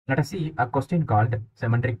let us see a question called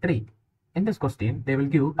symmetric tree. In this question, they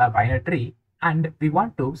will give a binary tree and we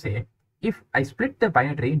want to say if I split the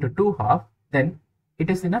binary tree into two halves, then it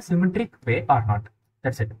is in a symmetric way or not.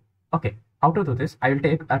 That's it. Okay, how to do this? I will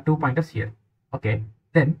take 2 pointers here. Okay,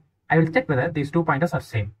 then I will check whether these 2 pointers are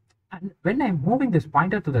same. And when I am moving this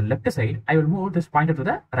pointer to the left side, I will move this pointer to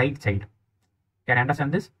the right side. Can you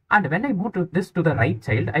understand this? And when I move this to the right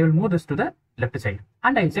side, I will move this to the left side.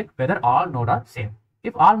 And I will check whether all nodes are same.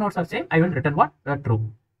 If all nodes are same, I will return what? True.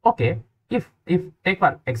 Okay. If take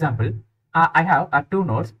for example, I have 2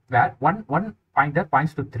 nodes where one pointer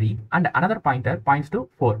points to 3 and another pointer points to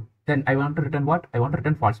 4. Then I want to return what? I want to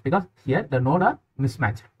return false because here the node are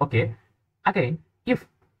mismatched. Okay. Again, if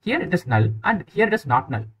here it is null and here it is not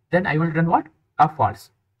null, then I will return what? A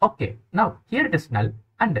false. Okay. Now here it is null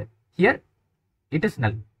and here it is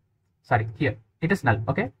null. Sorry, here it is null.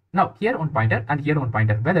 Okay. Now here one pointer and here one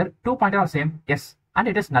pointer. Whether 2 pointers are same? Yes. And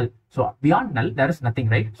it is null. So beyond null, there is nothing,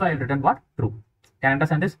 right? So I will return what? True. Can you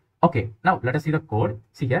understand this? Okay. Now let us see the code.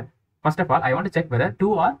 See here. First of all, I want to check whether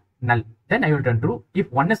 2 are null. Then I will return true.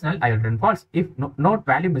 If 1 is null, I will return false. If node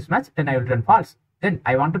value mismatch, then I will return false. Then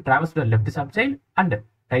I want to traverse to the left subchild and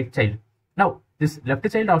right child. Now this left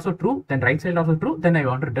child also true, then right child also true. Then I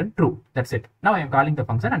want to return true. That's it. Now I am calling the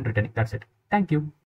function and returning. That's it. Thank you.